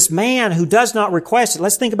heals this man who does not request it.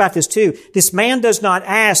 Let's think about this too. This man does not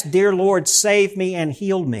ask, dear Lord, save me and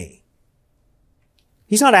heal me.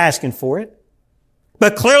 He's not asking for it.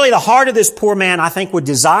 But clearly the heart of this poor man, I think, would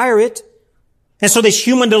desire it. And so this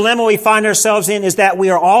human dilemma we find ourselves in is that we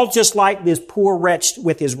are all just like this poor wretch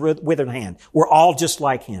with his withered hand. We're all just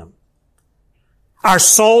like him. Our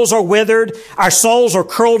souls are withered. Our souls are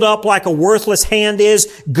curled up like a worthless hand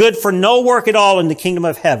is, good for no work at all in the kingdom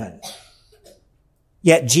of heaven.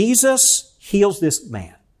 Yet Jesus heals this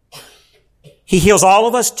man. He heals all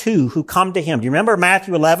of us too who come to Him. Do you remember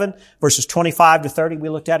Matthew 11 verses 25 to 30 we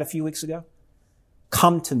looked at a few weeks ago?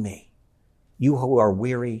 Come to me, you who are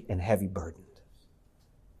weary and heavy burdened.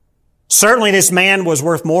 Certainly this man was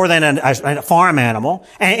worth more than a farm animal.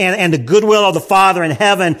 And the goodwill of the Father in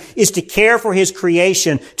heaven is to care for His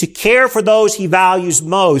creation, to care for those He values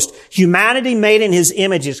most. Humanity made in His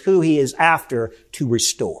image is who He is after to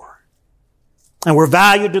restore. And we're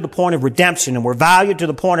valued to the point of redemption, and we're valued to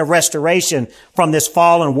the point of restoration from this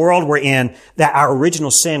fallen world we're in that our original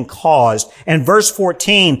sin caused. And verse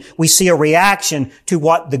 14, we see a reaction to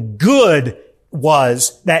what the good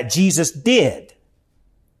was that Jesus did.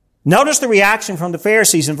 Notice the reaction from the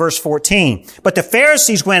Pharisees in verse 14. But the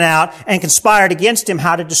Pharisees went out and conspired against Him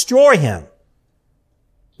how to destroy Him.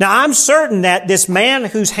 Now, I'm certain that this man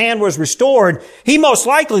whose hand was restored, he most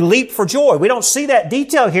likely leaped for joy. We don't see that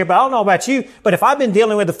detail here, but I don't know about you. But if I've been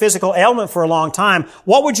dealing with a physical ailment for a long time,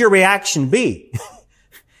 what would your reaction be?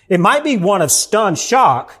 It might be one of stunned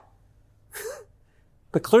shock,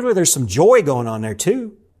 but clearly there's some joy going on there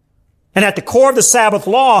too. And at the core of the Sabbath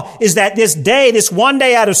law is that this day, this one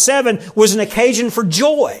day out of 7, was an occasion for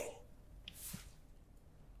joy.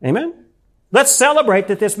 Amen? Let's celebrate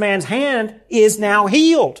that this man's hand is now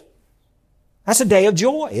healed. That's a day of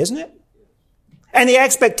joy, isn't it? And the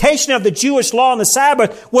expectation of the Jewish law on the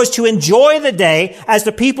Sabbath was to enjoy the day as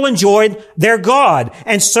the people enjoyed their God.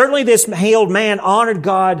 And certainly this healed man honored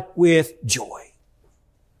God with joy.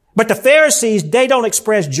 But the Pharisees, they don't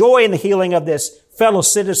express joy in the healing of this fellow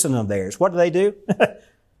citizen of theirs. What do?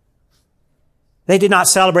 They did not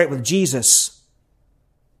celebrate with Jesus.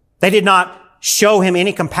 They did not show Him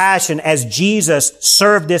any compassion as Jesus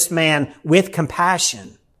served this man with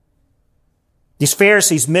compassion. These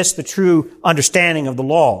Pharisees missed the true understanding of the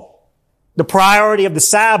law. The priority of the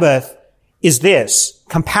Sabbath is this: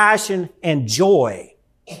 compassion and joy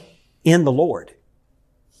in the Lord.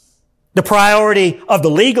 The priority of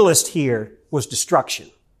the legalist here was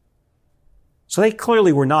destruction. So they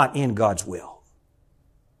clearly were not in God's will.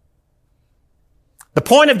 The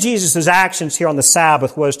point of Jesus' actions here on the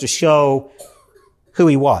Sabbath was to show who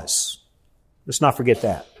He was. Let's not forget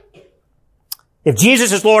that. If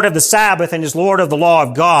Jesus is Lord of the Sabbath and is Lord of the law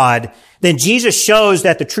of God, then Jesus shows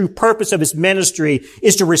that the true purpose of His ministry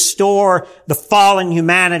is to restore the fallen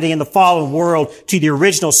humanity and the fallen world to the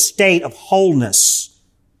original state of wholeness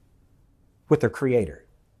with their Creator.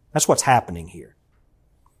 That's what's happening here.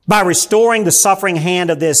 By restoring the suffering hand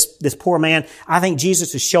of this poor man, I think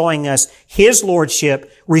Jesus is showing us His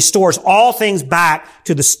lordship restores all things back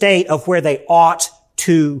to the state of where they ought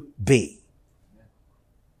to be.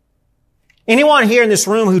 Anyone here in this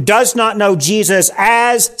room who does not know Jesus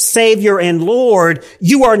as Savior and Lord,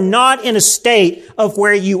 you are not in a state of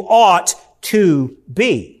where you ought to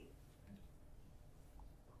be.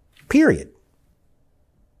 Period.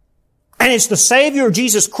 And it's the Savior,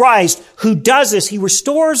 Jesus Christ, who does this. He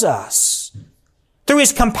restores us. Through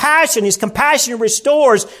His compassion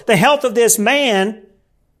restores the health of this man,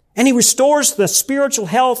 and He restores the spiritual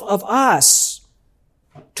health of us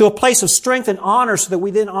to a place of strength and honor so that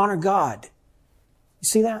we then honor God. You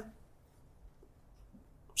see that?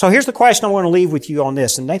 So here's the question I want to leave with you on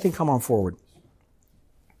this. And Nathan, come on forward.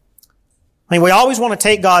 I mean, we always want to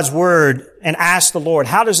take God's Word and ask the Lord,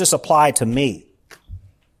 how does this apply to me?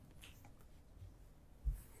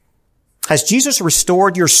 Has Jesus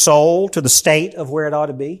restored your soul to the state of where it ought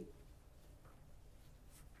to be?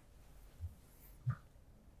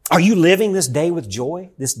 Are you living this day with joy?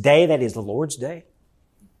 This day that is the Lord's day?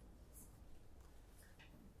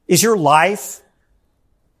 Is your life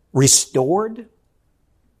restored?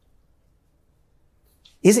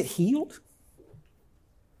 Is it healed?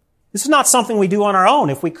 This is not something we do on our own.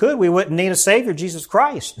 If we could, we wouldn't need a Savior, Jesus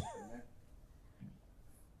Christ.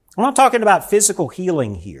 I'm not talking about physical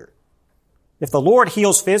healing here. If the Lord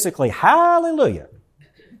heals physically, hallelujah.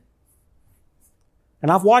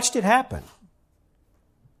 And I've watched it happen.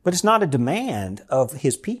 But it's not a demand of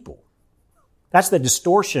His people. That's the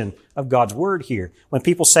distortion of God's Word here. When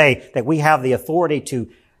people say that we have the authority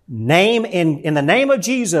to name, in the name of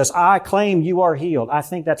Jesus, I claim you are healed. I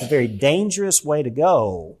think that's a very dangerous way to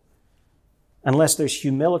go unless there's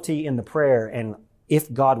humility in the prayer and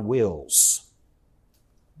if God wills.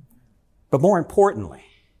 But more importantly,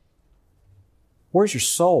 where's your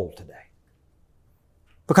soul today?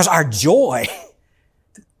 Because our joy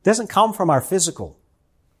doesn't come from our physical.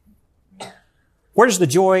 Where does the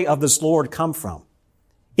joy of this Lord come from?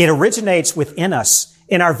 It originates within us,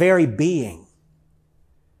 in our very being.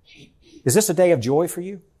 Is this a day of joy for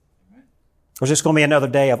you? Or is this going to be another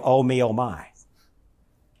day of oh me, oh my?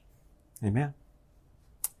 Amen.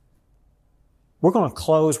 We're going to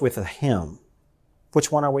close with a hymn.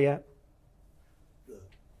 Which one are we at?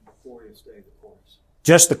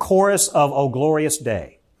 Just the chorus of O Glorious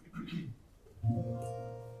Day.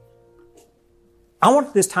 I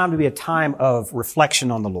want this time to be a time of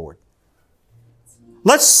reflection on the Lord.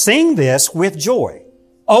 Let's sing this with joy.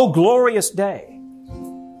 O glorious day.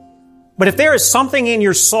 But if there is something in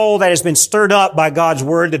your soul that has been stirred up by God's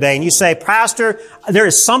Word today, and you say, Pastor, there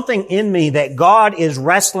is something in me that God is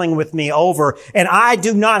wrestling with me over, and I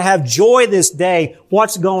do not have joy this day,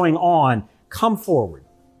 what's going on? Come forward.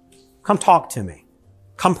 Come talk to me.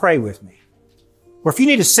 Come pray with me. Or if you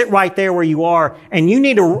need to sit right there where you are and you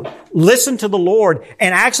need to listen to the Lord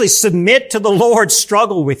and actually submit to the Lord's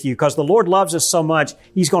struggle with you, because the Lord loves us so much,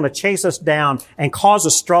 He's going to chase us down and cause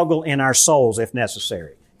a struggle in our souls if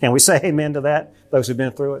necessary. Can we say amen to that, those who've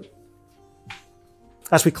been through it?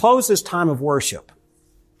 As we close this time of worship,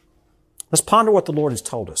 let's ponder what the Lord has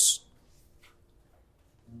told us.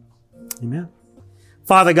 Amen.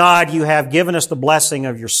 Father God, you have given us the blessing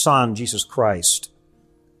of your Son, Jesus Christ.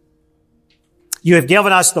 You have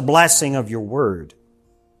given us the blessing of your Word.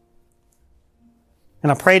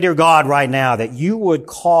 And I pray, dear God, right now that you would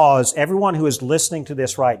cause everyone who is listening to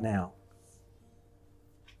this right now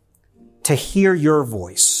to hear your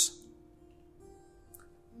voice.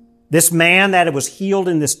 This man that was healed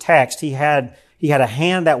in this text, he had a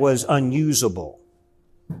hand that was unusable.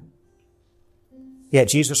 Yet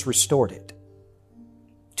Jesus restored it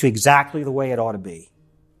to exactly the way it ought to be.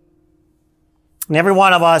 And every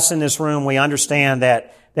one of us in this room, we understand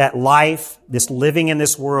that life, this living in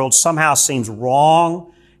this world somehow seems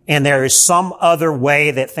wrong, and there is some other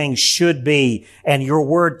way that things should be. And your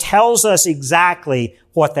Word tells us exactly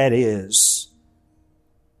what that is.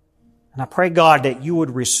 And I pray, God, that you would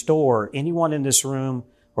restore anyone in this room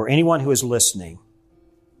or anyone who is listening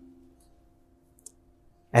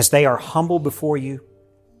as they are humble before you,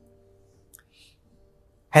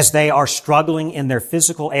 as they are struggling in their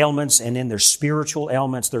physical ailments and in their spiritual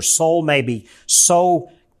ailments. Their soul may be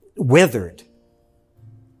so withered,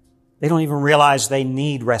 they don't even realize they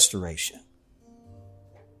need restoration.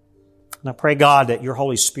 And I pray, God, that your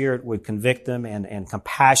Holy Spirit would convict them and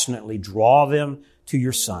compassionately draw them to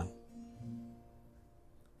your Son.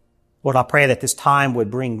 Lord, I pray that this time would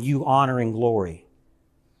bring you honor and glory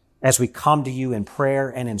as we come to you in prayer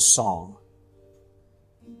and in song.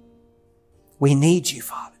 We need you,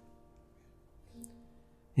 Father.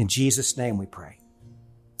 In Jesus' name we pray.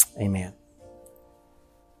 Amen.